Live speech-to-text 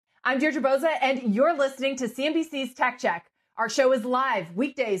I'm Deirdre Boza, and you're listening to CNBC's Tech Check. Our show is live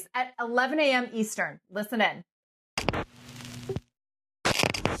weekdays at 11 a.m. Eastern. Listen in.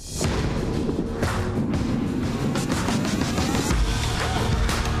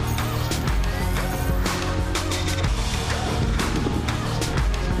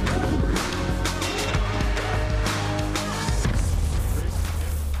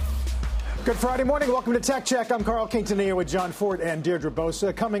 Good Friday morning. Welcome to Tech Check. I'm Carl Quintanilla with John Ford and Deirdre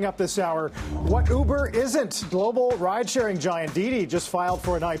Bosa. Coming up this hour, what Uber isn't. Global ride-sharing giant Didi just filed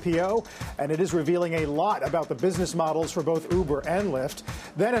for an IPO, and it is revealing a lot about the business models for both Uber and Lyft.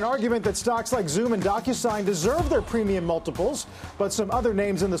 Then an argument that stocks like Zoom and DocuSign deserve their premium multiples, but some other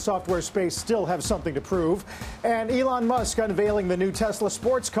names in the software space still have something to prove. And Elon Musk unveiling the new Tesla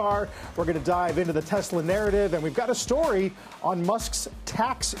sports car. We're going to dive into the Tesla narrative, and we've got a story on Musk's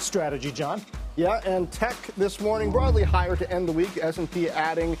tax strategy, John. Yeah, and tech this morning broadly higher to end the week. S&P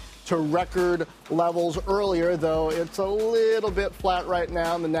adding to record levels earlier, though it's a little bit flat right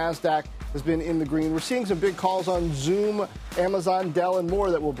now. And the NASDAQ has been in the green. We're seeing some big calls on Zoom, Amazon, Dell, and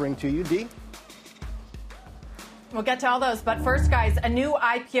more that we'll bring to you. Dee? We'll get to all those. But first, guys, a new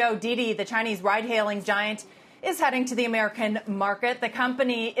IPO, Didi, the Chinese ride-hailing giant, is heading to the American market. The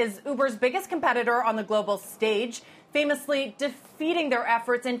company is Uber's biggest competitor on the global stage, famously defeating their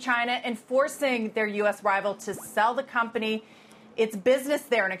efforts in China and forcing their U.S. rival to sell the company its business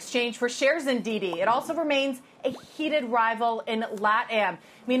there in exchange for shares in Didi. It also remains a heated rival in LATAM.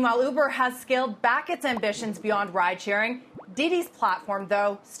 Meanwhile, Uber has scaled back its ambitions beyond ride-sharing. Didi's platform,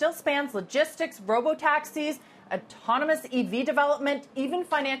 though, still spans logistics, robotaxis, autonomous EV development, even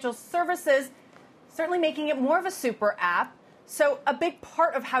financial services, certainly making it more of a super app. So a big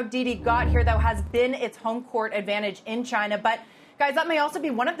part of how Didi got here, though, has been its home court advantage in China. But, guys, that may also be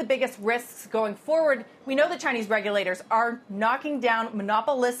one of the biggest risks going forward. We know that Chinese regulators are knocking down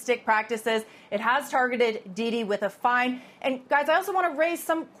monopolistic practices. It has targeted Didi with a fine. And, guys, I also want to raise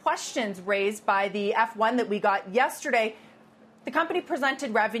some questions raised by the F1 that we got yesterday. The company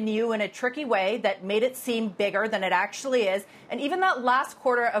presented revenue in a tricky way that made it seem bigger than it actually is. And even that last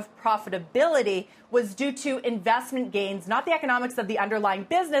quarter of profitability was due to investment gains, not the economics of the underlying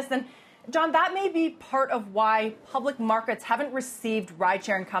business. And, John, that may be part of why public markets haven't received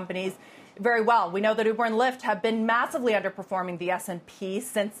ride-sharing companies very well. We know that Uber and Lyft have been massively underperforming the S&P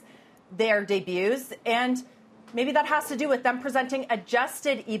since their debuts. And maybe that has to do with them presenting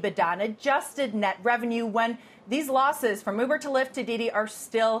adjusted EBITDA and adjusted net revenue when these losses from Uber to Lyft to Didi are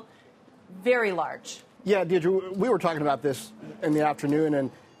still very large. Yeah, Deirdre, we were talking about this in the afternoon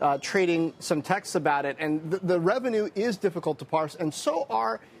and trading some texts about it. And the revenue is difficult to parse, and so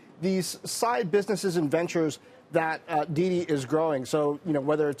are these side businesses and ventures that Didi is growing. So, you know,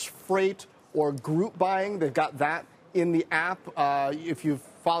 whether it's freight or group buying, they've got that in the app. If you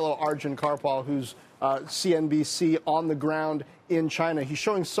follow Arjun Kharpal, who's CNBC on the ground in China, he's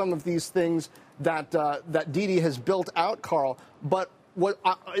showing some of these things that Didi has built out, Carl. But what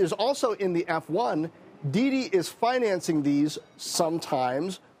is also in the F1, Didi is financing these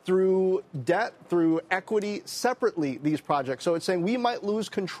sometimes through debt, through equity, separately, these projects. So it's saying we might lose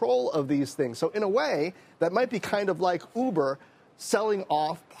control of these things. So in a way, that might be kind of like Uber selling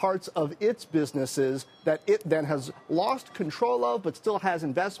off parts of its businesses that it then has lost control of, but still has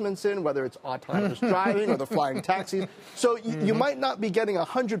investments in, whether it's autonomous driving or the flying taxis. So you might not be getting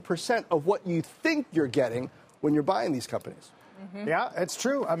 100% of what you think you're getting when you're buying these companies. Yeah, it's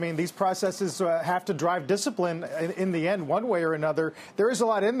true. I mean, these processes have to drive discipline in the end, one way or another. There is a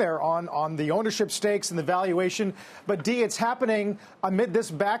lot in there on the ownership stakes and the valuation. But, Dee, it's happening amid this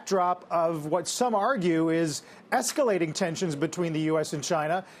backdrop of what some argue is escalating tensions between the U.S. and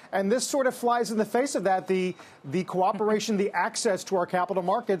China. And this sort of flies in the face of that, the cooperation, the access to our capital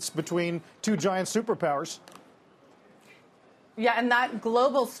markets between two giant superpowers. Yeah, and that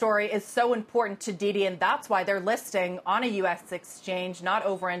global story is so important to Didi, and that's why they're listing on a U.S. exchange, not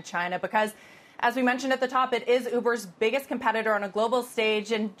over in China, because, as we mentioned at the top, it is Uber's biggest competitor on a global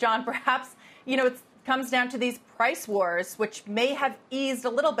stage. And, John, perhaps, you know, it comes down to these price wars, which may have eased a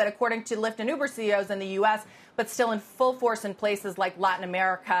little bit, according to Lyft and Uber CEOs in the U.S., but still in full force in places like Latin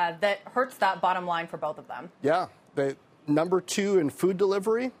America. That hurts that bottom line for both of them. Yeah, number 2 in food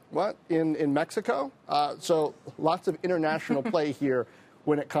delivery, in Mexico. So lots of international play here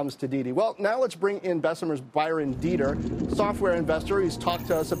when it comes to Didi. Well, now let's bring in Bessemer's Byron Deeter, software investor. He's talked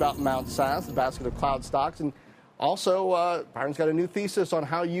to us about Mount SAS, the basket of cloud stocks. And also, Byron's got a new thesis on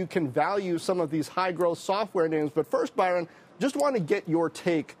how you can value some of these high-growth software names. But first, Byron, just want to get your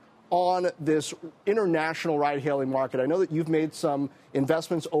take on this international ride-hailing market. I know that you've made some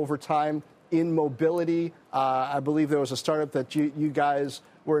investments over time in mobility. I believe there was a startup that you guys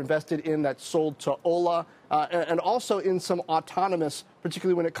were invested in that sold to Ola, and also in some autonomous,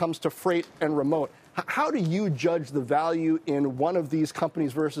 particularly when it comes to freight and remote. How do you judge the value in one of these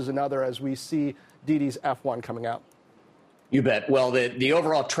companies versus another as we see Didi's F1 coming out? You bet. Well, the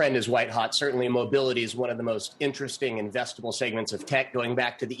overall trend is white hot. Certainly mobility is one of the most interesting investable segments of tech, going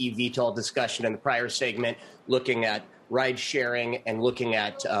back to the eVTOL discussion in the prior segment, looking at ride sharing and looking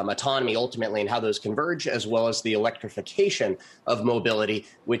at autonomy ultimately and how those converge, as well as the electrification of mobility,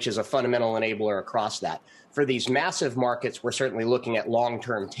 which is a fundamental enabler across that. For these massive markets, we're certainly looking at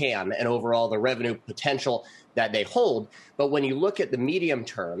long-term TAM and overall the revenue potential that they hold. But when you look at the medium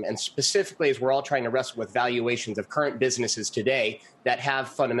term, and specifically as we're all trying to wrestle with valuations of current businesses today that have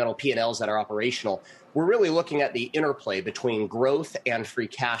fundamental P&Ls that are operational, we're really looking at the interplay between growth and free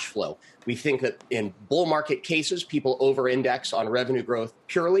cash flow. We think that in bull market cases, people over-index on revenue growth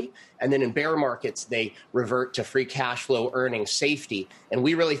purely, and then in bear markets, they revert to free cash flow earning safety. And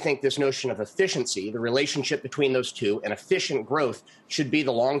we really think this notion of efficiency, the relationship between those two, and efficient growth should be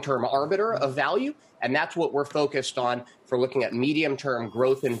the long-term arbiter of value. And that's what we're focused on for looking at medium-term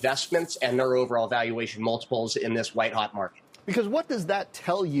growth investments and their overall valuation multiples in this white-hot market. Because what does that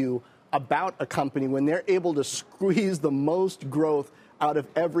tell you about a company when they're able to squeeze the most growth out of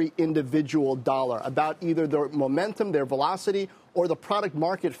every individual dollar, about either their momentum, their velocity, or the product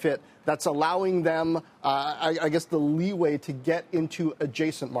market fit that's allowing them, I guess, the leeway to get into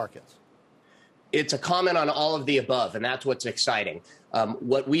adjacent markets? It's a comment on all of the above, and that's what's exciting.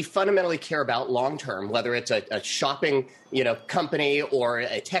 What we fundamentally care about long term, whether it's a shopping company or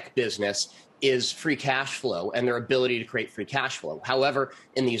a tech business, is free cash flow and their ability to create free cash flow. However,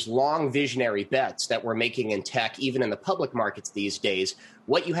 in these long visionary bets that we're making in tech, even in the public markets these days,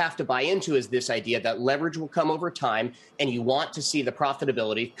 what you have to buy into is this idea that leverage will come over time, and you want to see the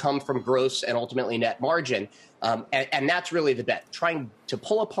profitability come from gross and ultimately net margin. And that's really the bet, trying to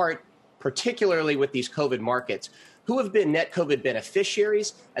pull apart, particularly with these COVID markets, who have been net COVID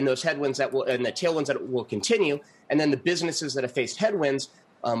beneficiaries and those headwinds that will, and the tailwinds that will continue, and then the businesses that have faced headwinds,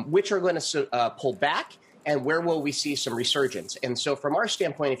 which are going to pull back, and where will we see some resurgence? And so from our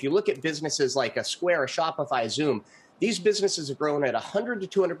standpoint, if you look at businesses like a Square, a Shopify, Zoom, these businesses have grown at 100 to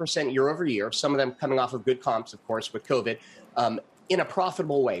 200% year over year, some of them coming off of good comps, of course, with COVID, in a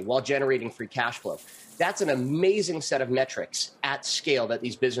profitable way while generating free cash flow. That's an amazing set of metrics at scale that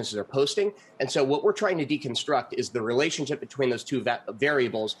these businesses are posting. And so what we're trying to deconstruct is the relationship between those two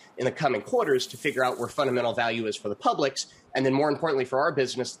variables in the coming quarters to figure out where fundamental value is for the publics, and then more importantly for our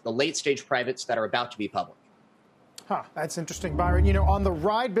business, the late stage privates that are about to be public. That's interesting, Byron. On the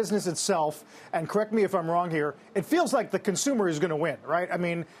ride business itself, and correct me if I'm wrong here, it feels like the consumer is going to win, right? I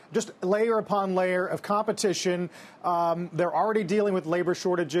mean, just layer upon layer of competition. They're already dealing with labor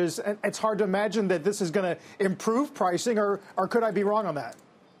shortages, and it's hard to imagine that this is going to improve pricing, or could I be wrong on that?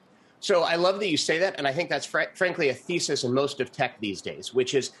 So I love that you say that, and I think that's frankly a thesis in most of tech these days,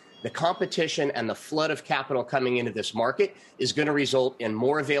 which is the competition and the flood of capital coming into this market is going to result in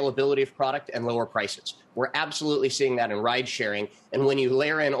more availability of product and lower prices. We're absolutely seeing that in ride sharing. And when you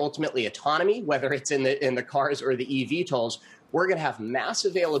layer in ultimately autonomy, whether it's in the cars or the eVTOLs, we're going to have mass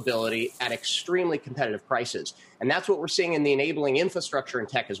availability at extremely competitive prices. And that's what we're seeing in the enabling infrastructure in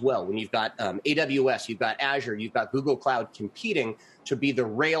tech as well. When you've got AWS, you've got Azure, you've got Google Cloud competing to be the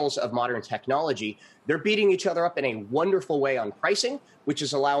rails of modern technology, they're beating each other up in a wonderful way on pricing, which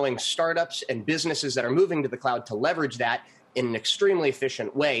is allowing startups and businesses that are moving to the cloud to leverage that in an extremely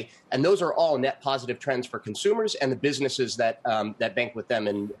efficient way. And those are all net positive trends for consumers and the businesses that bank with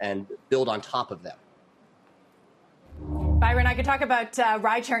them and build on top of them. Byron, I could talk about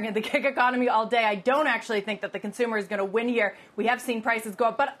ride sharing and the gig economy all day. I don't actually think that the consumer is going to win here. We have seen prices go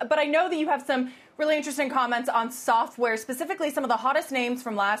up, but I know that you have some really interesting comments on software, specifically some of the hottest names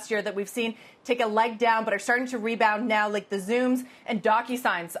from last year that we've seen take a leg down but are starting to rebound now, like the Zooms and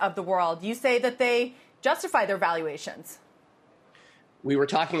DocuSigns of the world. You say that they justify their valuations. We were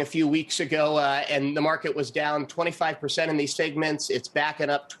talking a few weeks ago, and the market was down 25% in these segments. It's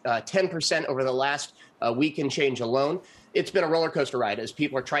backing up 10% over the last week and change alone. It's been a roller coaster ride as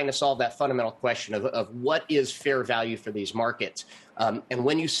people are trying to solve that fundamental question of what is fair value for these markets. And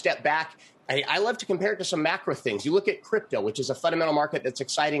when you step back, I love to compare it to some macro things. You look at crypto, which is a fundamental market that's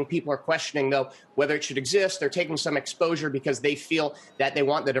exciting. People are questioning, though, whether it should exist. They're taking some exposure because they feel that they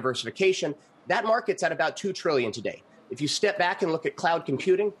want the diversification. That market's at about $2 trillion today. If you step back and look at cloud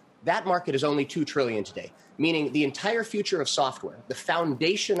computing, that market is only $2 trillion today, meaning the entire future of software, the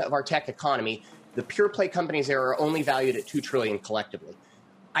foundation of our tech economy, the pure play companies there are only valued at $2 trillion collectively.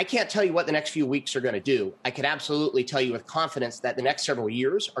 I can't tell you what the next few weeks are going to do. I can absolutely tell you with confidence that the next several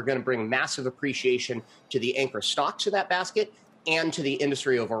years are going to bring massive appreciation to the anchor stocks of that basket and to the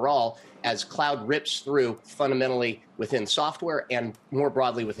industry overall as cloud rips through fundamentally within software and more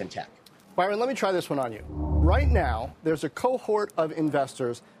broadly within tech. Byron, let me try this one on you. Right now, there's a cohort of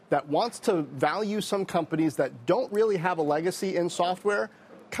investors that wants to value some companies that don't really have a legacy in software,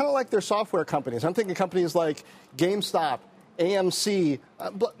 kind of like their software companies. I'm thinking companies like GameStop, AMC,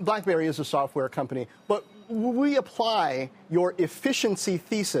 BlackBerry is a software company. But we apply your efficiency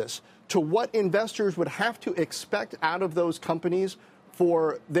thesis to what investors would have to expect out of those companies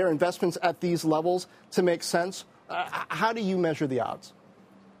for their investments at these levels to make sense. How do you measure the odds?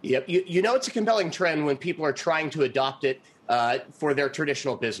 Yep. You know, it's a compelling trend when people are trying to adopt it for their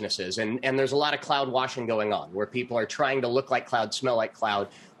traditional businesses. And there's a lot of cloud washing going on where people are trying to look like cloud, smell like cloud.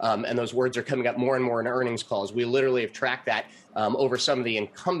 And those words are coming up more and more in earnings calls. We literally have tracked that over some of the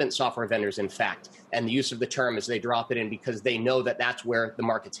incumbent software vendors, in fact, and the use of the term as they drop it in because they know that that's where the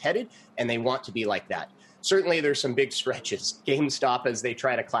market's headed and they want to be like that. Certainly, there's some big stretches. GameStop, as they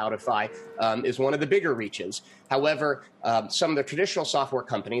try to cloudify, is one of the bigger reaches. However, some of the traditional software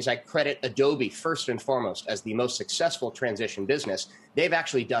companies, I credit Adobe first and foremost as the most successful transition business. They've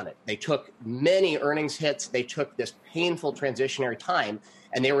actually done it. They took many earnings hits. They took this painful transitionary time,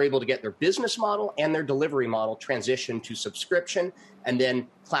 and they were able to get their business model and their delivery model transitioned to subscription and then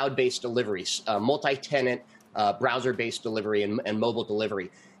cloud-based deliveries, multi-tenant, browser-based delivery and mobile delivery.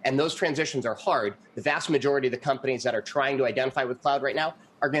 And those transitions are hard. The vast majority of the companies that are trying to identify with cloud right now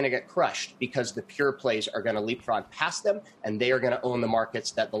are going to get crushed because the pure plays are going to leapfrog past them, and they are going to own the markets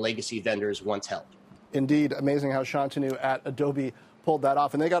that the legacy vendors once held. Indeed. Amazing how Shantanu at Adobe pulled that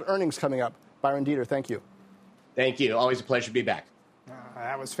off. And they got earnings coming up. Byron Deeter, thank you. Thank you. Always a pleasure to be back.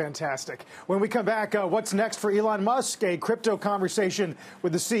 That was fantastic. When we come back, what's next for Elon Musk? A crypto conversation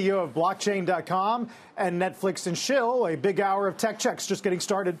with the CEO of blockchain.com and Netflix and Shill. A big hour of tech checks just getting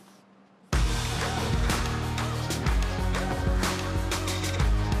started.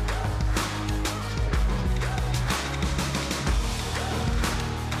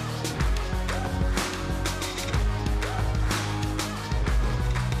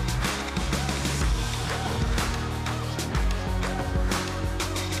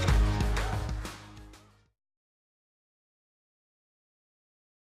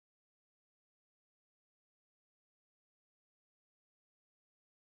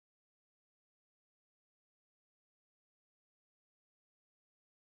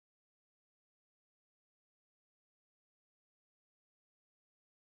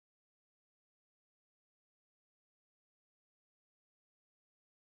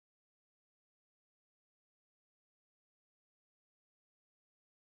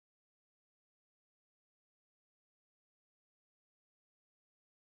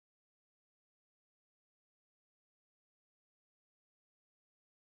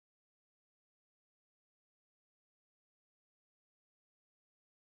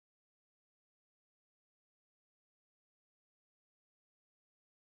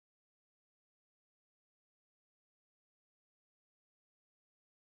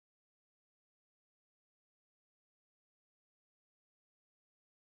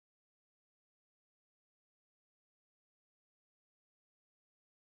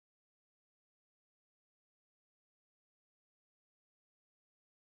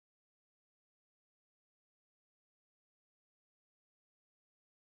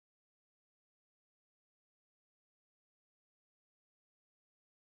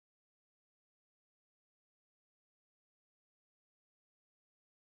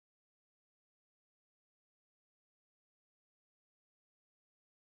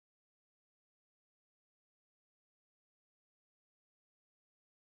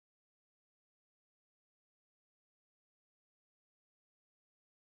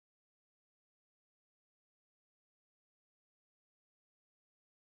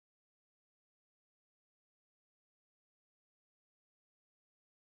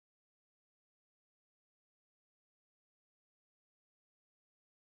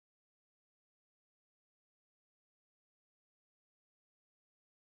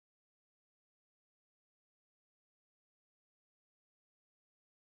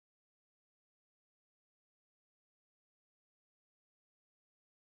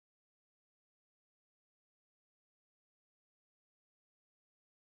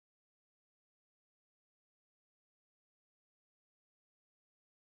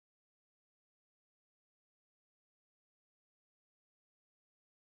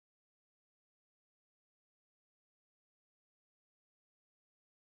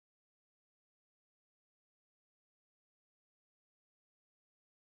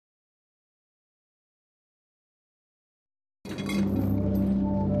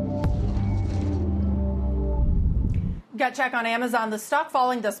 Gut check on Amazon. The stock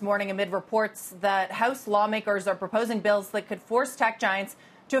falling this morning amid reports that House lawmakers are proposing bills that could force tech giants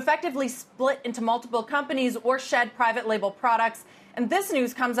to effectively split into multiple companies or shed private label products. And this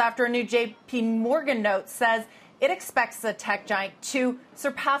news comes after a new J.P. Morgan note says it expects the tech giant to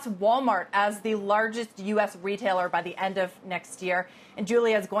surpass Walmart as the largest U.S. retailer by the end of next year. And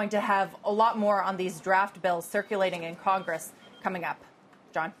Julia is going to have a lot more on these draft bills circulating in Congress coming up.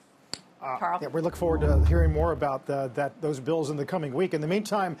 John? Carl? Yeah, we look forward to hearing more about those bills in the coming week. In the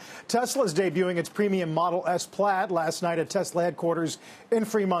meantime, Tesla is debuting its premium Model S Plaid last night at Tesla headquarters in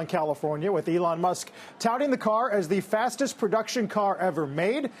Fremont, California, with Elon Musk touting the car as the fastest production car ever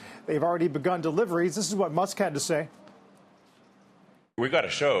made. They've already begun deliveries. This is what Musk had to say. We got to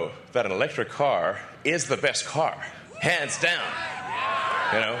show that an electric car is the best car, hands down.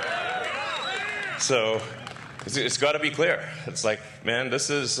 So it's got to be clear. It's like, man,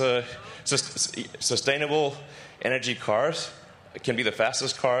 this is sustainable energy cars. It can be the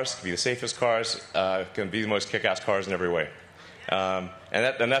fastest cars, can be the safest cars, can be the most kick-ass cars in every way. And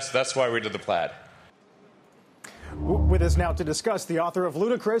that's why we did the Plaid. With us now to discuss, the author of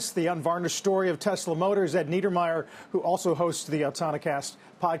Ludicrous, the unvarnished story of Tesla Motors, Ed Niedermeyer, who also hosts the Autonocast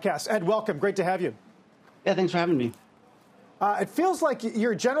podcast. Ed, welcome. Great to have you. Yeah, thanks for having me. It feels like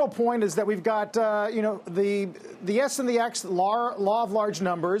your general point is that we've got, the S and the X, law of large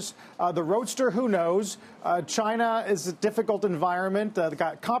numbers. The Roadster, who knows? China is a difficult environment. They've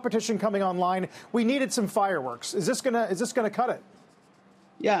got competition coming online. We needed some fireworks. Is this gonna cut it?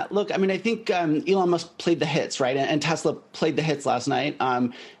 Yeah, look, I mean, I think Elon Musk played the hits, right? And Tesla played the hits last night.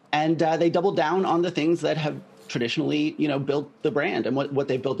 And they doubled down on the things that have traditionally, built the brand and what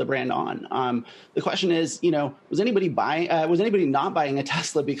they built the brand on. The question is, was anybody not buying a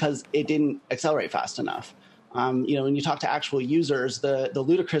Tesla because it didn't accelerate fast enough? When you talk to actual users, the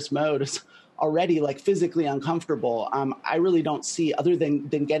ludicrous mode is already like physically uncomfortable. I really don't see, other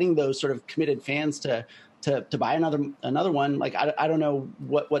than getting those sort of committed fans to buy another one. Like I don't know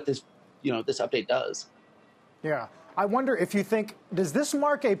what this this update does. Yeah, I wonder if you think, does this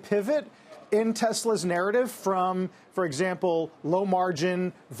mark a pivot in Tesla's narrative from, for example, low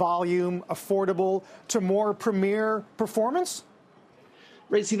margin, volume, affordable, to more premier performance?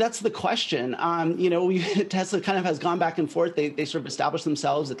 Right. See, that's the question. Tesla kind of has gone back and forth. They sort of established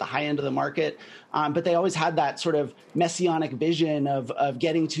themselves at the high end of the market, but they always had that sort of messianic vision of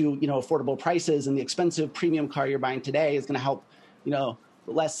getting to, affordable prices, and the expensive premium car you're buying today is going to help,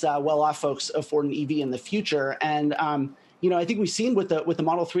 less well-off folks afford an EV in the future. And I think we've seen with the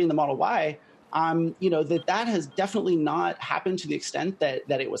Model 3 and the Model Y, that has definitely not happened to the extent that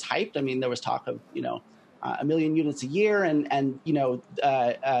it was hyped. I mean, there was talk of, 1 million units a year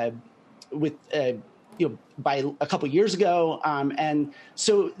by a couple of years ago. And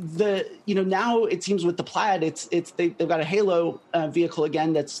so now it seems with the Plaid, they've got a halo vehicle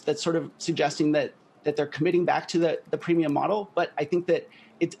again, that's sort of suggesting that they're committing back to the premium model. But I think that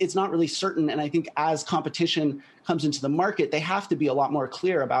it's not really certain. And I think as competition comes into the market, they have to be a lot more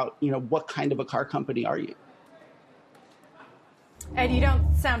clear about, what kind of a car company are you? Ed, you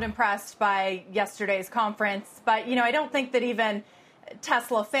don't sound impressed by yesterday's conference, but, I don't think that even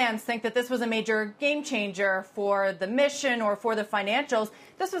Tesla fans think that this was a major game changer for the mission or for the financials.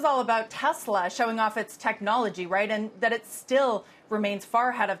 This was all about Tesla showing off its technology, right? And that it still remains far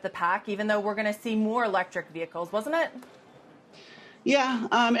ahead of the pack, even though we're going to see more electric vehicles, wasn't it? Yeah,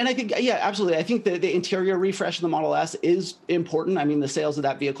 and I think, absolutely. I think the interior refresh of the Model S is important. I mean, the sales of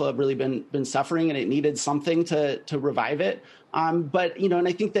that vehicle have really been suffering, and it needed something to revive it. But, and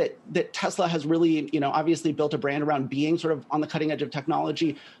I think that Tesla has really, obviously built a brand around being sort of on the cutting edge of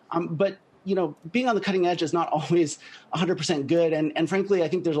technology. But, being on the cutting edge is not always 100% good. And frankly, I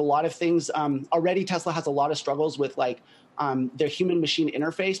think there's a lot of things. Already, Tesla has a lot of struggles with their human-machine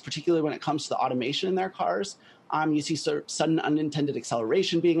interface, particularly when it comes to the automation in their cars. You see sort of sudden unintended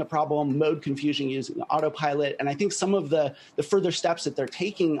acceleration being a problem, mode confusion using the autopilot. And I think some of the further steps that they're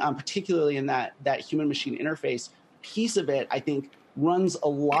taking, particularly in that human-machine interface piece of it, I think runs a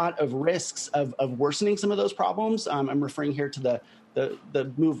lot of risks of worsening some of those problems. I'm referring here to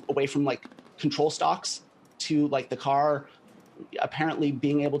the move away from control stalks to the car apparently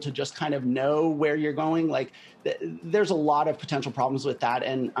being able to just kind of know where you're going. There's a lot of potential problems with that.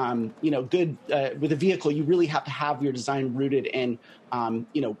 And, with a vehicle, you really have to have your design rooted in,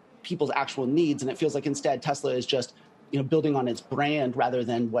 people's actual needs. And it feels like instead Tesla is just, building on its brand rather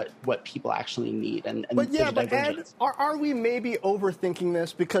than what people actually need. But Ed, are we maybe overthinking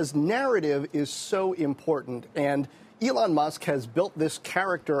this? Because narrative is so important. And Elon Musk has built this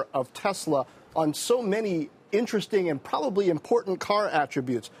character of Tesla on so many interesting and probably important car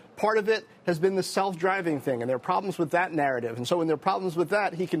attributes. part of it has been the self-driving thing, and there are problems with that narrative. And so when there are problems with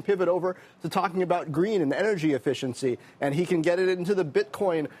that, he can pivot over to talking about green and energy efficiency, and he can get it into the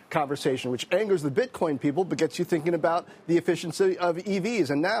Bitcoin conversation, which angers the Bitcoin people but gets you thinking about the efficiency of EVs.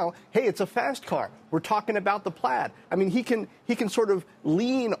 And now, hey, it's a fast car. We're talking about the Plaid. I mean, he can sort of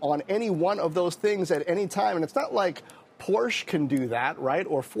lean on any one of those things at any time, and it's not like Porsche can do that, right,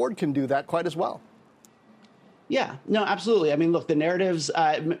 or Ford can do that quite as well. Yeah, no, absolutely. I mean, look, the narratives,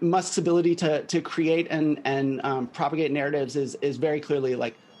 Musk's ability to create and propagate narratives is very clearly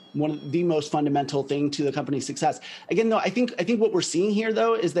like one of the most fundamental thing to the company's success. Again, though, I think what we're seeing here,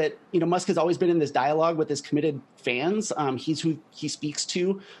 though, is that, Musk has always been in this dialogue with his committed fans. He's who he speaks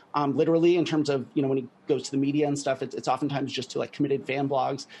to, literally, in terms of, when he goes to the media and stuff, it's oftentimes just to like committed fan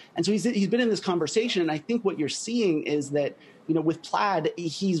blogs. And so he's been in this conversation. And I think what you're seeing is that, with Plaid,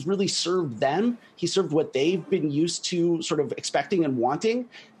 he's really served them. He served what they've been used to sort of expecting and wanting.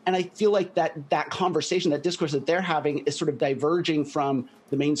 And I feel like that conversation, that discourse that they're having is sort of diverging from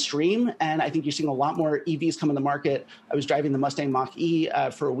the mainstream. And I think you're seeing a lot more EVs come in the market. I was driving the Mustang Mach-E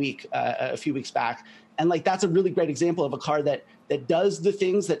for a week, a few weeks back. And like, that's a really great example of a car that does the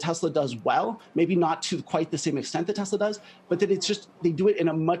things that Tesla does well, maybe not to quite the same extent that Tesla does, but that it's just, they do it in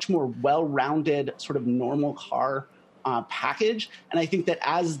a much more well-rounded sort of normal car package. And I think that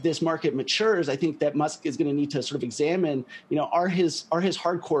as this market matures, I think that Musk is going to need to sort of examine, are his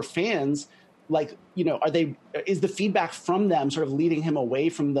hardcore fans, like, is the feedback from them sort of leading him away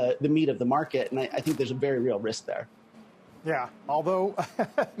from the meat of the market? And I think there's a very real risk there. Yeah, although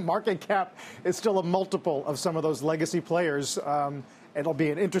market cap is still a multiple of some of those legacy players. It'll be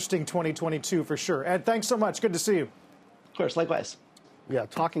an interesting 2022 for sure. Ed, thanks so much. Good to see you. Of course, likewise. Yeah,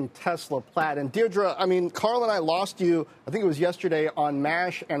 talking Tesla, Plaid. And Deirdre, I mean, Carl and I lost you, I think it was yesterday, on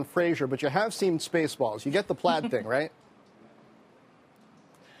MASH and Frasier, but you have seen Spaceballs. You get the Plaid thing, right?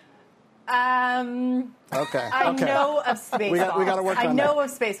 Okay. I know of Spaceballs. We got to work on that. I know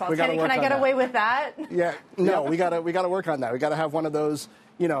of Spaceballs. Can I get away with that? Yeah. No, we got to work on that. We got to have one of those,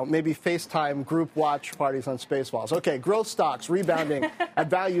 maybe FaceTime group watch parties on Spaceballs. Okay, growth stocks rebounding at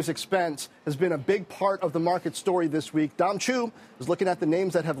value's expense has been a big part of the market story this week. Dom Chu is looking at the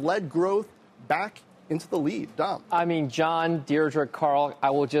names that have led growth back into the lead. Dom. I mean, John, Deirdre, Carl,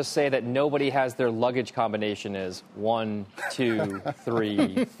 I will just say that nobody has their luggage combination as 1, 2,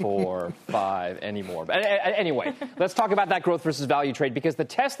 3, 4, 5 anymore. But anyway, let's talk about that growth versus value trade, because the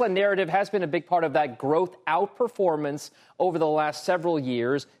Tesla narrative has been a big part of that growth outperformance over the last several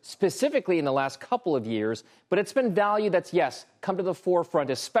years, specifically in the last couple of years. But it's been value that's, yes, come to the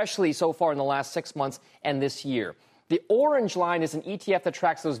forefront, especially so far in the last 6 months and this year. The orange line is an ETF that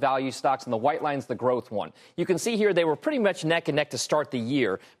tracks those value stocks, and the white line's the growth one. You can see here they were pretty much neck and neck to start the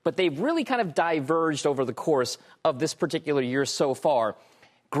year, but they've really kind of diverged over the course of this particular year so far.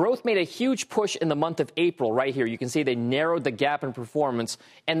 Growth made a huge push in the month of April right here. You can see they narrowed the gap in performance.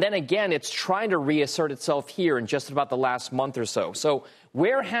 And then again, it's trying to reassert itself here in just about the last month or so. So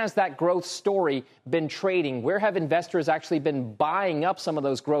where has that growth story been trading? Where have investors actually been buying up some of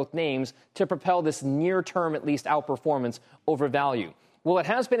those growth names to propel this near-term, at least, outperformance over value? Well, it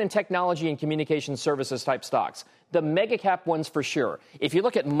has been in technology and communication services type stocks. The mega cap ones for sure. If you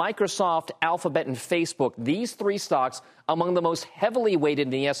look at Microsoft, Alphabet, and Facebook, these three stocks among the most heavily weighted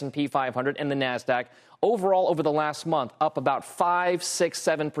in the S&P 500 and the NASDAQ, overall over the last month, up about 5, 6,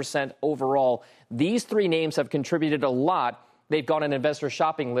 7% overall. These three names have contributed a lot. They've got an investor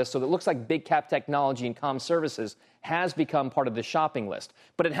shopping list, so it looks like big cap technology and comm services has become part of the shopping list.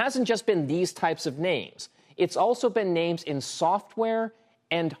 But it hasn't just been these types of names. It's also been names in software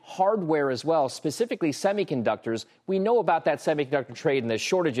and hardware as well, specifically semiconductors. We know about that semiconductor trade and the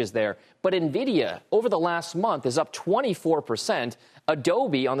shortages there. But NVIDIA, over the last month, is up 24%.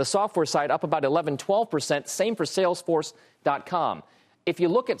 Adobe, on the software side, up about 11, 12%. Same for Salesforce.com. If you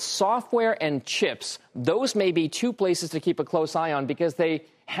look at software and chips, those may be two places to keep a close eye on because they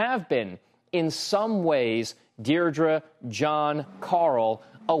have been, in some ways, Deirdre, John, Carl,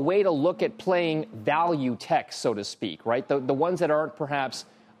 a way to look at playing value tech, so to speak, right? The ones that aren't perhaps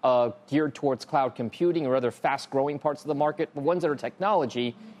geared towards cloud computing or other fast-growing parts of the market, but ones that are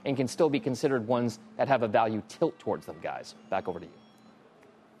technology and can still be considered ones that have a value tilt towards them, guys. Back over to you.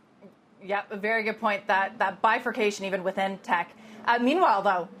 Yeah, a very good point, that bifurcation even within tech. Meanwhile,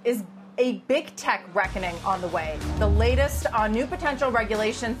 though, is a big tech reckoning on the way. The latest on new potential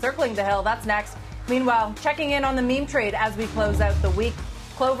regulation circling the Hill. That's next. Meanwhile, checking in on the meme trade as we close out the week.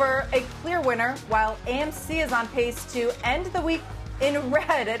 Clover, a clear winner, while AMC is on pace to end the week in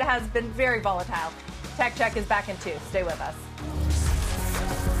red. It has been very volatile. Tech Check is back in 2. Stay with us.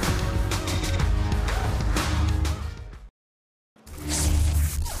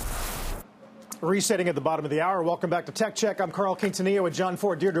 Resetting at the bottom of the hour. Welcome back to Tech Check. I'm Carl Quintanilla with John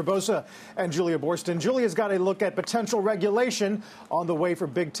Ford, Deirdre Bosa, and Julia Boorstin. Julia's got a look at potential regulation on the way for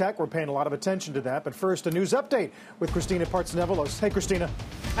big tech. We're paying a lot of attention to that. But first, a news update with Christina Partsinevelos. Hey, Christina.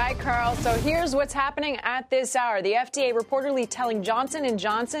 Hi, Carl. So here's what's happening at this hour. The FDA reportedly telling Johnson &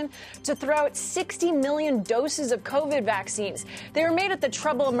 Johnson to throw out 60 million doses of COVID vaccines. They were made at the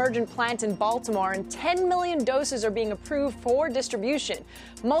Trouble Emergent plant in Baltimore, and 10 million doses are being approved for distribution.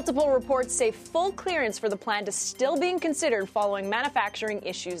 Multiple reports say full clearance for the plant is still being considered following manufacturing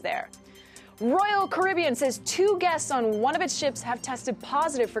issues there. Royal Caribbean says 2 guests on one of its ships have tested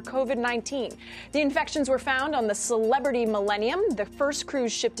positive for COVID-19. The infections were found on the Celebrity Millennium, the first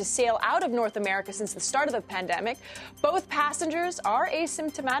cruise ship to sail out of North America since the start of the pandemic. Both passengers are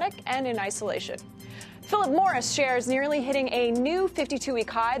asymptomatic and in isolation. Philip Morris shares nearly hitting a new 52-week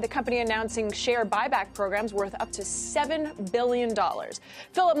high, the company announcing share buyback programs worth up to $7 billion.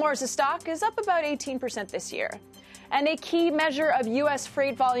 Philip Morris' stock is up about 18% this year. And a key measure of U.S.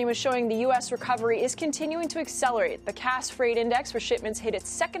 freight volume is showing the U.S. recovery is continuing to accelerate. The Cass Freight Index for shipments hit its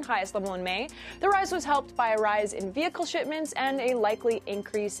second highest level in May. The rise was helped by a rise in vehicle shipments and a likely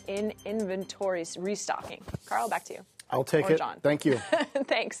increase in inventories restocking. Carl, back to you. I'll take it. John. Thank you.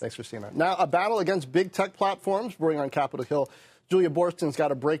 Thanks. Thanks, Christina. Now, a battle against big tech platforms brewing on Capitol Hill. Julia Boorstin's got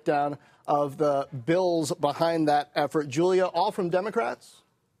a breakdown of the bills behind that effort. Julia, all from Democrats?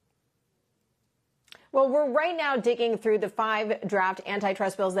 Well, we're right now digging through the 5 draft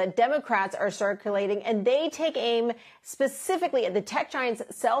antitrust bills that Democrats are circulating, and they take aim specifically at the tech giants'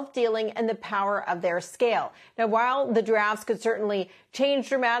 self-dealing and the power of their scale. Now, while the drafts could certainly change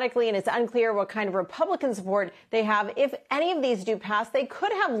dramatically, and it's unclear what kind of Republican support they have, if any of these do pass, they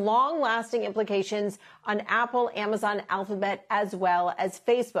could have long-lasting implications on Apple, Amazon, Alphabet, as well as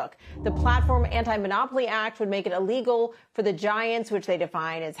Facebook. The Platform Anti-Monopoly Act would make it illegal for the giants, which they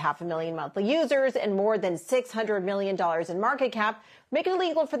define as 500,000 monthly users and more than $600 million in market cap, make it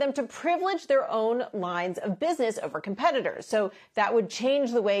illegal for them to privilege their own lines of business over competitors. So that would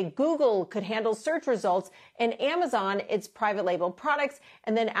change the way Google could handle search results and Amazon its private label products,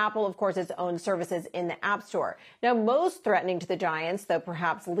 and then Apple, of course, its own services in the App Store. Now, most threatening to the giants, though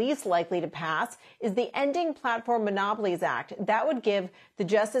perhaps least likely to pass, is the Ending Platform Monopolies Act. That would give the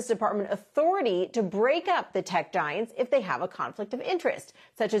Justice Department authority to break up the tech giants if they have a conflict of interest,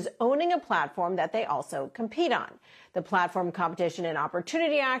 such as owning a platform that they also compete on. The Platform Competition and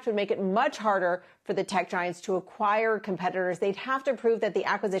Opportunity Act would make it much harder for the tech giants to acquire competitors. They'd have to prove that the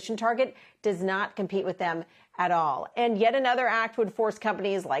acquisition target does not compete with them at all. And yet another act would force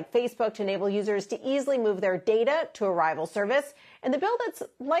companies like Facebook to enable users to easily move their data to a rival service. And the bill that's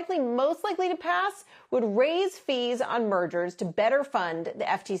most likely to pass would raise fees on mergers to better fund the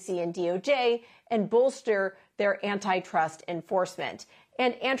FTC and DOJ and bolster their antitrust enforcement.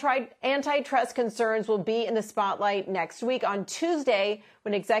 And antitrust concerns will be in the spotlight next week on Tuesday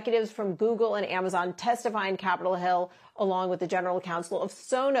when executives from Google and Amazon testify in Capitol Hill, along with the general counsel of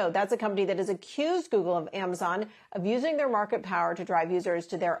Sonos. That's a company that has accused Google and Amazon of using their market power to drive users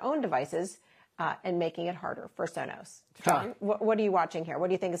to their own devices and making it harder for Sonos. John, what are you watching here? What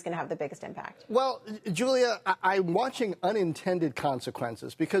do you think is going to have the biggest impact? Well, Julia, I'm watching unintended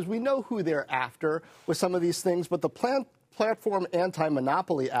consequences because we know who they're after with some of these things, but the Platform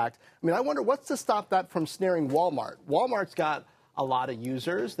Anti-Monopoly Act, I mean, I wonder what's to stop that from snaring Walmart. Walmart's got a lot of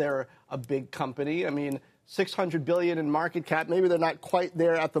users. They're a big company. I mean, $600 billion in market cap. Maybe they're not quite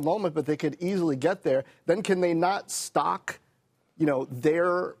there at the moment, but they could easily get there. Then can they not stock,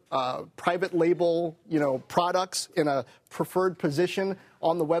 their private label, products in a preferred position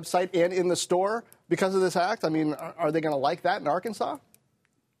on the website and in the store because of this act? I mean, are they going to like that in Arkansas?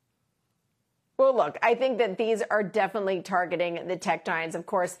 Well, look, I think that these are definitely targeting the tech giants. Of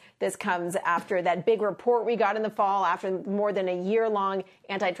course, this comes after that big report we got in the fall, after more than a year-long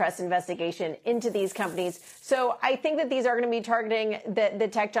antitrust investigation into these companies. So I think that these are going to be targeting the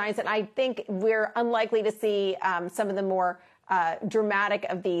tech giants, and I think we're unlikely to see some of the more dramatic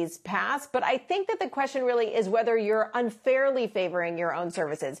of these pass. But I think that the question really is whether you're unfairly favoring your own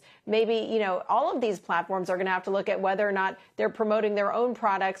services. Maybe, all of these platforms are going to have to look at whether or not they're promoting their own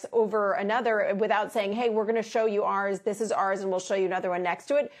products over another without saying, hey, we're going to show you ours, this is ours, and we'll show you another one next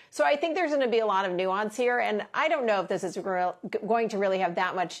to it. So I think there's going to be a lot of nuance here. And I don't know if this is going to really have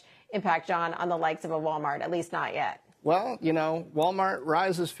that much impact, John, on the likes of a Walmart, at least not yet. Well, Walmart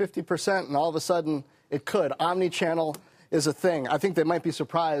rises 50%, and all of a sudden it could. Omnichannel is a thing. I think they might be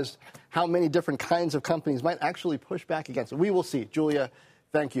surprised how many different kinds of companies might actually push back against it. We will see. Julia,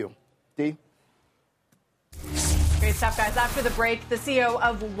 thank you. Dee? Great stuff, guys. After the break, the CEO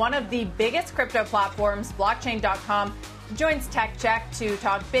of one of the biggest crypto platforms, Blockchain.com, joins Tech Check to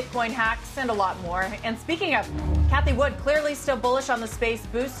talk Bitcoin hacks and a lot more. And speaking of, Cathie Wood clearly still bullish on the space,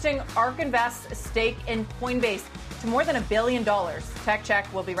 boosting ARK Invest's stake in Coinbase to more than $1 billion. Tech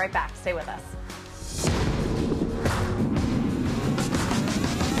Check will be right back. Stay with us.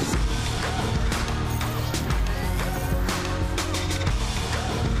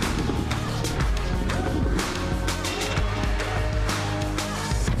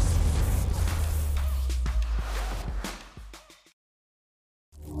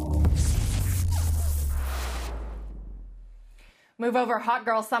 Move over, hot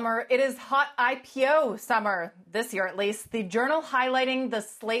girl summer. It is hot IPO summer, this year at least. The Journal highlighting the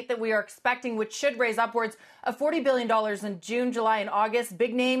slate that we are expecting, which should raise upwards of $40 billion in June, July, and August.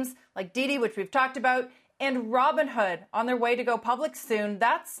 Big names like Didi, which we've talked about, and Robinhood on their way to go public soon.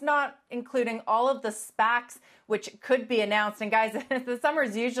 That's not including all of the SPACs, which could be announced. And guys, the summer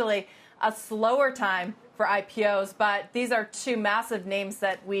is usually a slower time for IPOs, but these are two massive names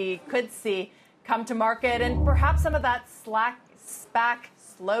that we could see come to market, and perhaps some of that SPAC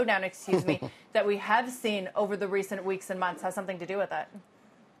slowdown, that we have seen over the recent weeks and months has something to do with it.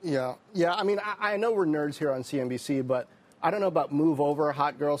 Yeah. I mean, I know we're nerds here on CNBC, but I don't know about move over,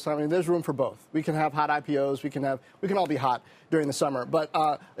 hot girl summer. I mean, there's room for both. We can have hot IPOs. We can all be hot during the summer. But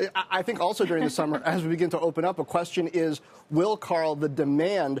I think also during the summer, as we begin to open up, a question is, will, Carl, the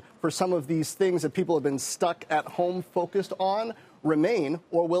demand for some of these things that people have been stuck at home focused on remain,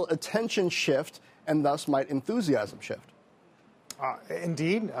 or will attention shift and thus might enthusiasm shift?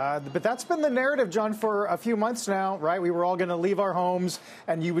 Indeed. But that's been the narrative, John, for a few months now, right? We were all going to leave our homes,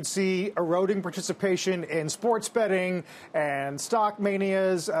 and you would see eroding participation in sports betting and stock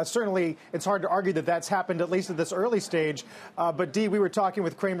manias. Certainly, it's hard to argue that that's happened, at least at this early stage. But, Dee, we were talking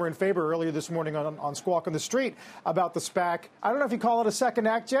with Kramer and Faber earlier this morning on Squawk on the Street about the SPAC. I don't know if you call it a second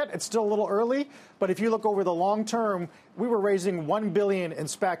act yet. It's still a little early. But if you look over the long term, we were raising $1 billion in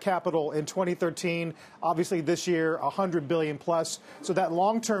SPAC capital in 2013. Obviously, this year, $100 billion plus. So that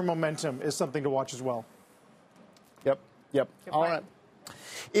long-term momentum is something to watch as well. Yep. All right.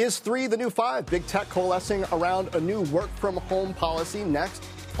 Is 3 the new 5? Big tech coalescing around a new work-from-home policy next.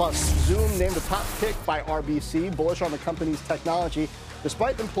 Plus, Zoom named a top pick by RBC, bullish on the company's technology,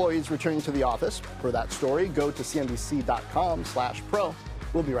 despite employees returning to the office. For that story, go to cnbc.com/pro.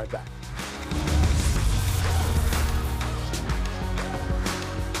 We'll be right back.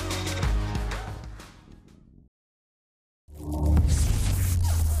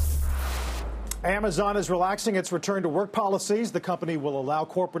 Amazon is relaxing its return to work policies. The company will allow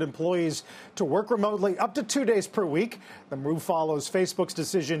corporate employees to work remotely up to 2 days per week. The move follows Facebook's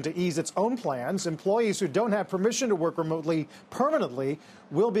decision to ease its own plans. Employees who don't have permission to work remotely permanently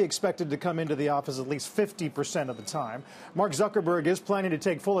will be expected to come into the office at least 50% of the time. Mark Zuckerberg is planning to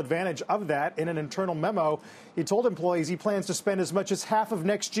take full advantage of that. In an internal memo, he told employees he plans to spend as much as half of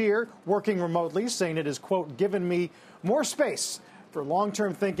next year working remotely, saying it has, quote, given me more space for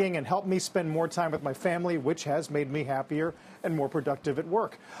long-term thinking and helped me spend more time with my family, which has made me happier and more productive at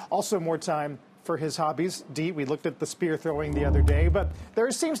work. Also more time for his hobbies. Dee, we looked at the spear throwing the other day, but there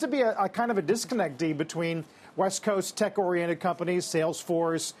seems to be a kind of a disconnect, Dee, between West Coast tech-oriented companies,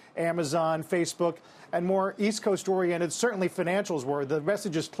 Salesforce, Amazon, Facebook, and more East Coast-oriented, certainly financials, where the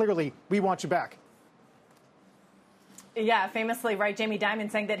message is clearly, we want you back. Yeah, famously, right, Jamie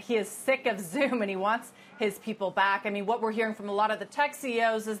Dimon saying that he is sick of Zoom and he wants his people back. I mean, what we're hearing from a lot of the tech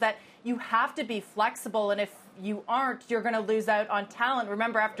CEOs is that you have to be flexible, and if you aren't, you're going to lose out on talent.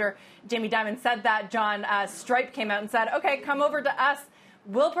 Remember, after Jamie Dimon said that, John, Stripe came out and said, okay, come over to us.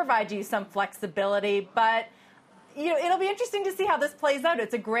 We'll provide you some flexibility. But, you know, it'll be interesting to see how this plays out.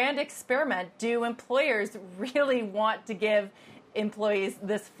 It's a grand experiment. Do employers really want to give employees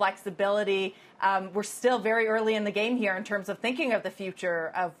this flexibility? We're still very early in the game here in terms of thinking of the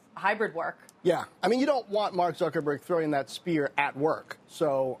future of hybrid work. Yeah. I mean, you don't want Mark Zuckerberg throwing that spear at work.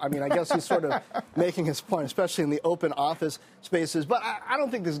 So, I mean, I guess he's sort of making his point, especially in the open office spaces. But I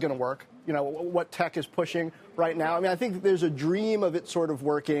don't think this is going to work, you know, what tech is pushing right now. I mean, I think there's a dream of it sort of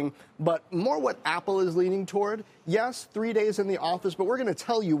working, but more what Apple is leaning toward. Yes, 3 days in the office, but we're going to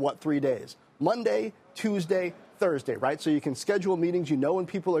tell you what 3 days. Monday, Tuesday, Thursday, right? So you can schedule meetings, you know when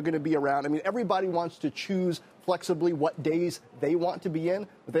people are going to be around. I mean, everybody wants to choose flexibly what days they want to be in,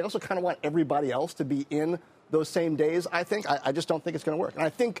 but they also kind of want everybody else to be in those same days, I think. I just don't think it's going to work. And I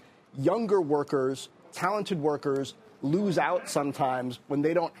think younger workers, talented workers, lose out sometimes when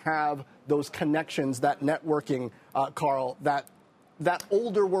they don't have those connections, that networking, Carl, that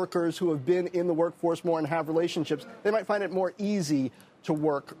older workers who have been in the workforce more and have relationships, they might find it more easy to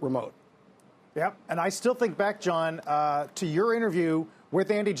work remote. Yep, and I still think back, John, to your interview with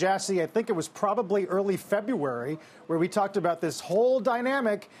Andy Jassy. I think it was probably early February, where we talked about this whole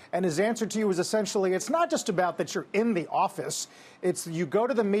dynamic, and his answer to you was essentially, it's not just about that you're in the office. It's you go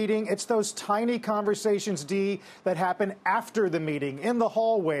to the meeting. It's those tiny conversations, D, that happen after the meeting, in the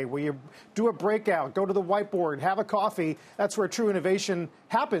hallway, where you do a breakout, go to the whiteboard, have a coffee. That's where true innovation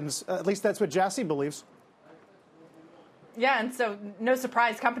happens. At least that's what Jassy believes. Yeah, and so no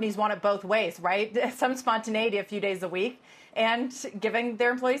surprise, companies want it both ways, right? Some spontaneity a few days a week and giving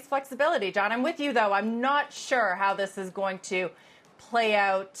their employees flexibility. John, I'm with you, though. I'm not sure how this is going to play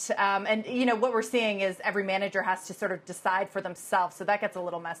out. And, you know, what we're seeing is every manager has to sort of decide for themselves. So that gets a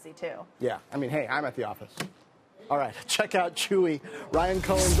little messy, too. Yeah. I mean, hey, I'm at the office. All right. Check out Chewy. Ryan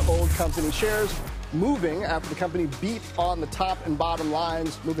Cohen's old company shares moving after the company beat on the top and bottom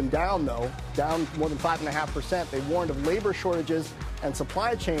lines. Moving down, though, down more than 5.5%. They warned of labor shortages and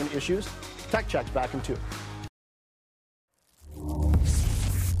supply chain issues. Tech Check's back in 2.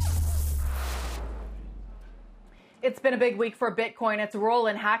 It's been a big week for Bitcoin. Its role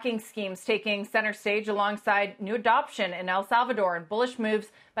in hacking schemes taking center stage alongside new adoption in El Salvador and bullish moves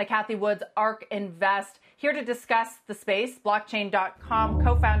by Cathie Wood's ARK Invest. Here to discuss the space, Blockchain.com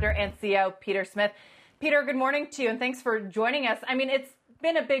co-founder and CEO Peter Smith. Peter, good morning to you, and thanks for joining us. I mean, it's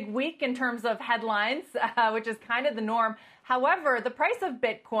been a big week in terms of headlines, which is kind of the norm. However, the price of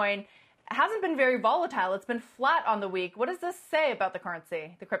Bitcoin hasn't been very volatile. It's been flat on the week. What does this say about the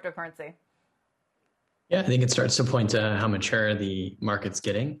currency, the cryptocurrency? Yeah, I think it starts to point to how mature the market's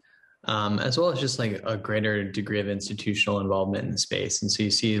getting, as well as just like a greater degree of institutional involvement in the space. And so you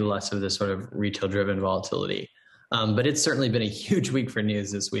see less of this sort of retail-driven volatility. But it's certainly been a huge week for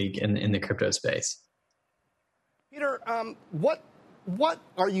news this week in the crypto space. Peter, what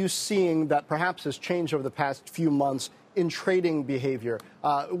are you seeing that perhaps has changed over the past few months in trading behavior?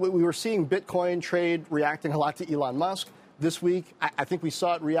 We were seeing Bitcoin trade reacting a lot to Elon Musk. This week, I think we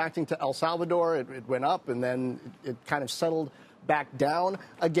saw it reacting to El Salvador. It went up, and then it kind of settled back down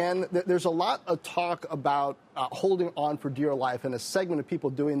again. There's a lot of talk about holding on for dear life, and a segment of people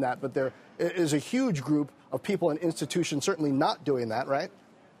doing that. But there is a huge group of people and institutions certainly not doing that, right?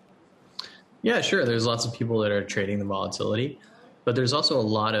 Yeah, sure. There's lots of people that are trading the volatility, but there's also a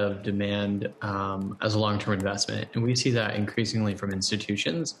lot of demand as a long-term investment. And we see that increasingly from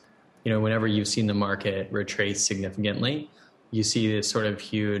institutions. You know, whenever you've seen the market retrace significantly, you see this sort of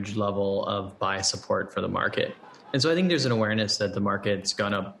huge level of buy support for the market. And so I think there's an awareness that the market's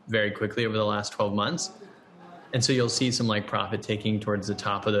gone up very quickly over the last 12 months. And so you'll see some like profit taking towards the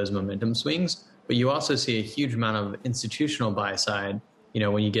top of those momentum swings. But you also see a huge amount of institutional buy side, you know,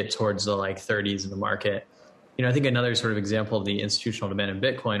 when you get towards the like 30s in the market. You know, I think another sort of example of the institutional demand in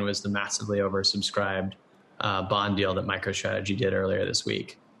Bitcoin was the massively oversubscribed bond deal that MicroStrategy did earlier this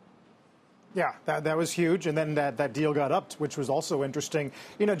week. Yeah, that was huge. And then that deal got upped, which was also interesting.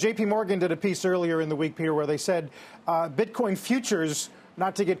 You know, JP Morgan did a piece earlier in the week, Peter, where they said Bitcoin futures,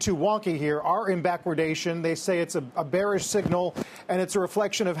 not to get too wonky here, are in backwardation. They say it's a bearish signal, and it's a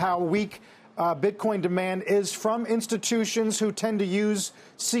reflection of how weak Bitcoin demand is from institutions who tend to use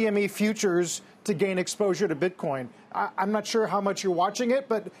CME futures to gain exposure to Bitcoin. I'm not sure how much you're watching it,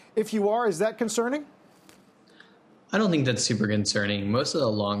 but if you are, is that concerning? I don't think that's super concerning. Most of the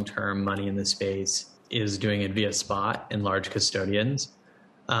long-term money in the space is doing it via spot and large custodians.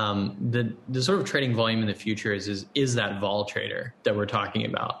 The sort of trading volume in the futures is that vol trader that we're talking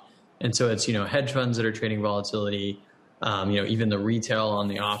about. And so it's, you know, hedge funds that are trading volatility, you know, even the retail on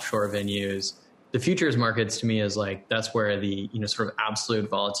the offshore venues. The futures markets to me is like, that's where the, you know, sort of absolute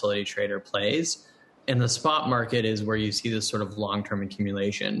volatility trader plays. And the spot market is where you see this sort of long-term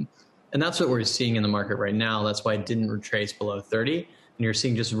accumulation. And that's what we're seeing in the market right now. That's why it didn't retrace below 30. And you're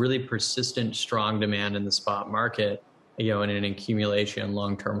seeing just really persistent, strong demand in the spot market, you know, in an accumulation,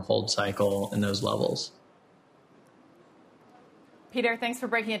 long-term hold cycle in those levels. Peter, thanks for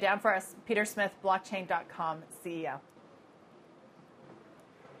breaking it down for us. Peter Smith, Blockchain.com CEO.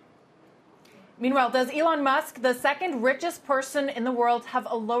 Meanwhile, does Elon Musk, the second richest person in the world, have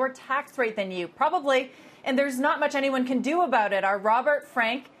a lower tax rate than you? Probably, and there's not much anyone can do about it. Our Robert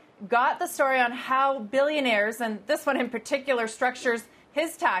Frank got the story on how billionaires, and this one in particular, structures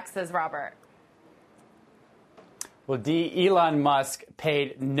his taxes, Robert. Well, Elon Musk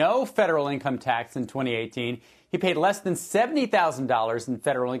paid no federal income tax in 2018. He paid less than $70,000 in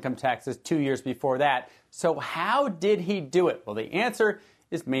federal income taxes 2 years before that. So how did he do it? Well, the answer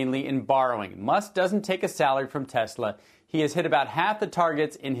is mainly in borrowing. Musk doesn't take a salary from Tesla. He has hit about half the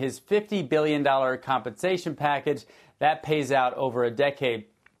targets in his $50 billion compensation package. That pays out over a decade.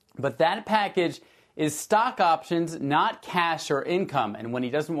 But that package is stock options, not cash or income. And when he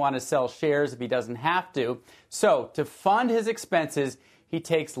doesn't want to sell shares if he doesn't have to. So to fund his expenses, he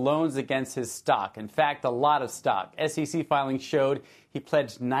takes loans against his stock. In fact, a lot of stock. SEC filings showed he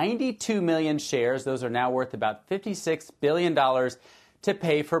pledged 92 million shares. Those are now worth about $56 billion to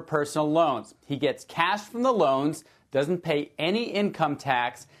pay for personal loans. He gets cash from the loans, doesn't pay any income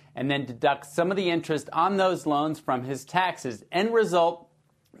tax, and then deducts some of the interest on those loans from his taxes. End result,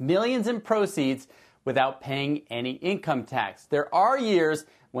 millions in proceeds without paying any income tax. There are years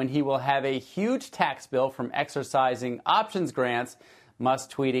when he will have a huge tax bill from exercising options grants.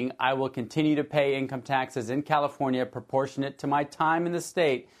 Musk tweeting, "I will continue to pay income taxes in California proportionate to my time in the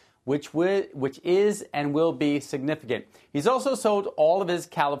state, which is and will be significant." He's also sold all of his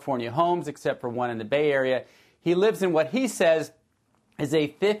California homes except for one in the Bay Area. He lives in what he says is a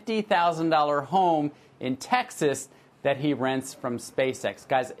 $50,000 home in Texas that he rents from SpaceX.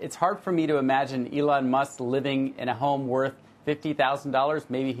 Guys, it's hard for me to imagine Elon Musk living in a home worth $50,000.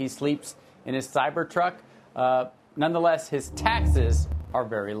 Maybe he sleeps in his Cybertruck. Nonetheless, his taxes are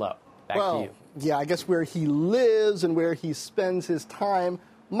very low. Back to you. Yeah, I guess where he lives and where he spends his time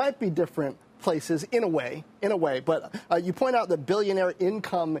might be different places in a way. But you point out that billionaire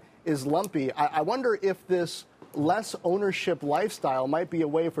income is lumpy. I wonder if this less ownership lifestyle might be a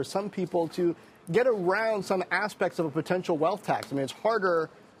way for some people to get around some aspects of a potential wealth tax. I mean, it's harder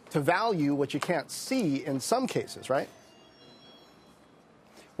to value what you can't see in some cases, right?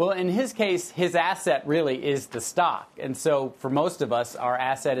 Well, in his case, his asset really is the stock. And so for most of us, our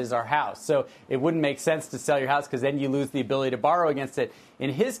asset is our house. So it wouldn't make sense to sell your house because then you lose the ability to borrow against it. In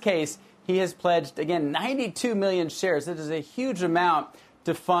his case, he has pledged, again, 92 million shares. It is a huge amount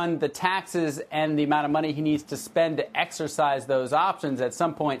to fund the taxes and the amount of money he needs to spend to exercise those options. At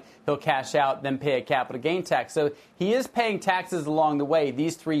some point, he'll cash out, then pay a capital gain tax. So he is paying taxes along the way.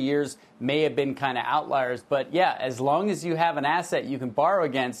 These 3 years may have been kind of outliers. But, yeah, as long as you have an asset you can borrow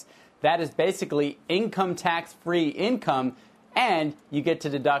against, that is basically income tax-free income, and you get to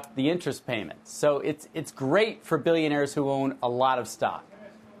deduct the interest payments. So it's great for billionaires who own a lot of stock.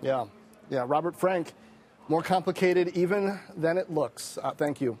 Yeah, Robert Frank. More complicated even than it looks.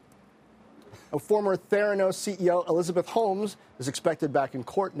 Thank you. A former Theranos CEO, Elizabeth Holmes, is expected back in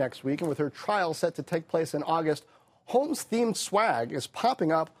court next week. And with her trial set to take place in August, Holmes-themed swag is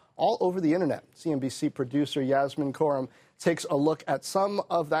popping up all over the internet. CNBC producer Yasmin Khorram takes a look at some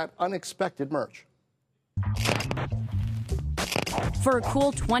of that unexpected merch. For a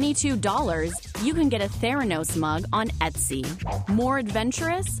cool $22, you can get a Theranos mug on Etsy. More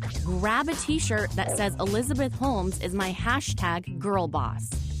adventurous? Grab a t-shirt that says Elizabeth Holmes is my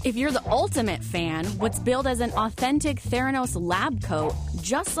 #girlboss. If you're the ultimate fan, what's billed as an authentic Theranos lab coat,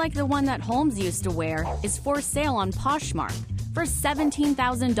 just like the one that Holmes used to wear, is for sale on Poshmark for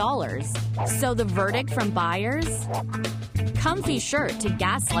 $17,000. So the verdict from buyers? Comfy shirt to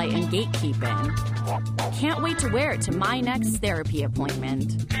gaslight and gatekeep in. Can't wait to wear it to my next therapy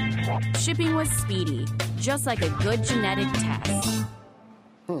appointment. Shipping was speedy, just like a good genetic test.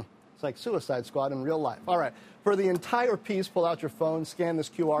 It's like Suicide Squad in real life. All right. For the entire piece, pull out your phone, scan this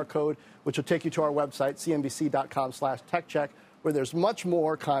QR code, which will take you to our website, cnbc.com/techcheck, where there's much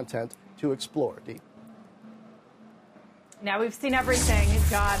more content to explore. Dee. Now we've seen everything,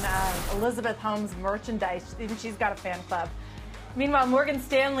 John. Elizabeth Holmes merchandise. Even she's got a fan club. Meanwhile, Morgan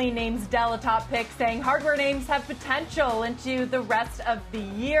Stanley names Dell a top pick, saying hardware names have potential into the rest of the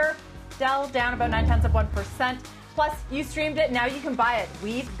year. Dell down about 0.9%. Plus, you streamed it. Now you can buy it.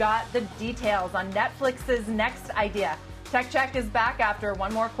 We've got the details on Netflix's next idea. Tech Check is back after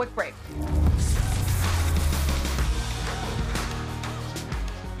one more quick break.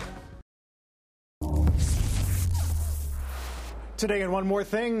 Today, and one more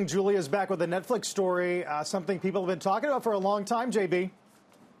thing, Julia's back with a Netflix story, something people have been talking about for a long time, JB.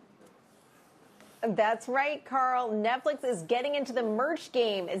 That's right, Carl. Netflix is getting into the merch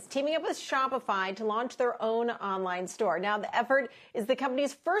game. It's teaming up with Shopify to launch their own online store. Now, the effort is the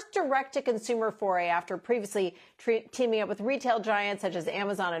company's first direct-to-consumer foray after previously teaming up with retail giants such as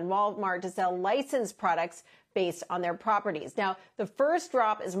Amazon and Walmart to sell licensed products based on their properties. Now, the first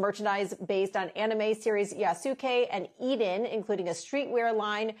drop is merchandise based on anime series Yasuke and Eden, including a streetwear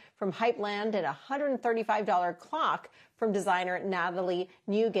line from Hypeland and a $135 clock from designer Natalie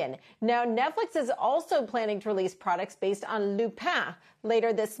Nugent. Now, Netflix is also planning to release products based on Lupin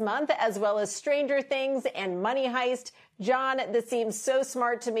later this month, as well as Stranger Things and Money Heist. John, this seems so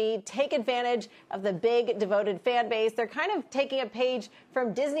smart to me. Take advantage of the big, devoted fan base. They're kind of taking a page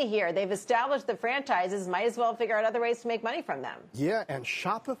from Disney here. They've established the franchises. Might as well figure out other ways to make money from them. Yeah, and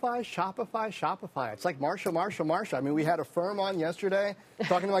Shopify. It's like Marsha. I mean, we had a firm on yesterday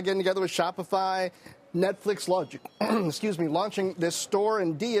talking about getting together with Shopify. Netflix launching this store.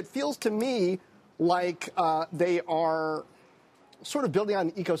 And Dee, it feels to me like they are sort of building out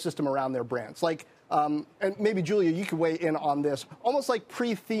an ecosystem around their brands. Like, and maybe, Julia, you could weigh in on this, almost like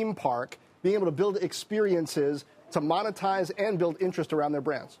pre-theme park, being able to build experiences to monetize and build interest around their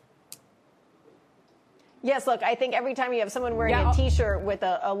brands. Yes, look, I think every time you have someone wearing a T-shirt with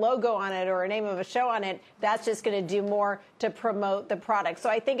a logo on it or a name of a show on it, that's just going to do more to promote the product. So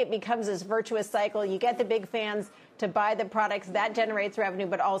I think it becomes this virtuous cycle. You get the big fans to buy the products. That generates revenue,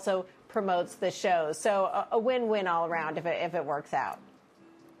 but also promotes the shows. So a win-win all around if it works out.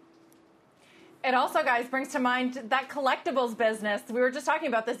 It also, guys, brings to mind that collectibles business. We were just talking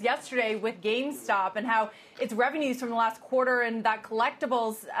about this yesterday with GameStop and how its revenues from the last quarter in that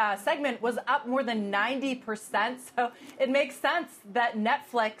collectibles segment was up more than 90%. So it makes sense that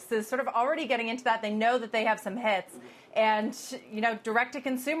Netflix is sort of already getting into that. They know that they have some hits. And, you know, direct to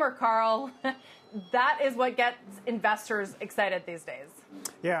consumer, Carl, that is what gets investors excited these days.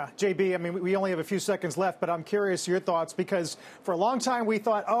 Yeah, JB, I mean, we only have a few seconds left, but I'm curious your thoughts, because for a long time we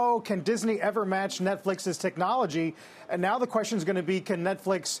thought, oh, can Disney ever match Netflix's technology? And now the question is going to be, can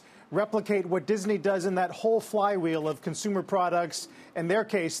Netflix replicate what Disney does in that whole flywheel of consumer products, in their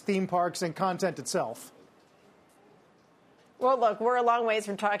case, theme parks and content itself? Well, look, we're a long ways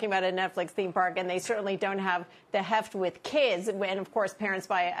from talking about a Netflix theme park, and they certainly don't have the heft with kids. And, of course, parents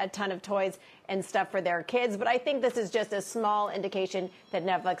buy a ton of toys and stuff for their kids. But I think this is just a small indication that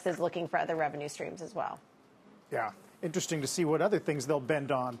Netflix is looking for other revenue streams as well. Yeah. Interesting to see what other things they'll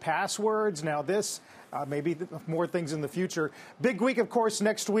bend on. Passwords, now this, maybe more things in the future. Big week, of course,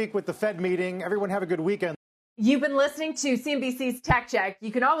 next week with the Fed meeting. Everyone have a good weekend. You've been listening to CNBC's Tech Check.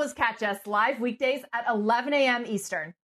 You can always catch us live weekdays at 11 a.m. Eastern.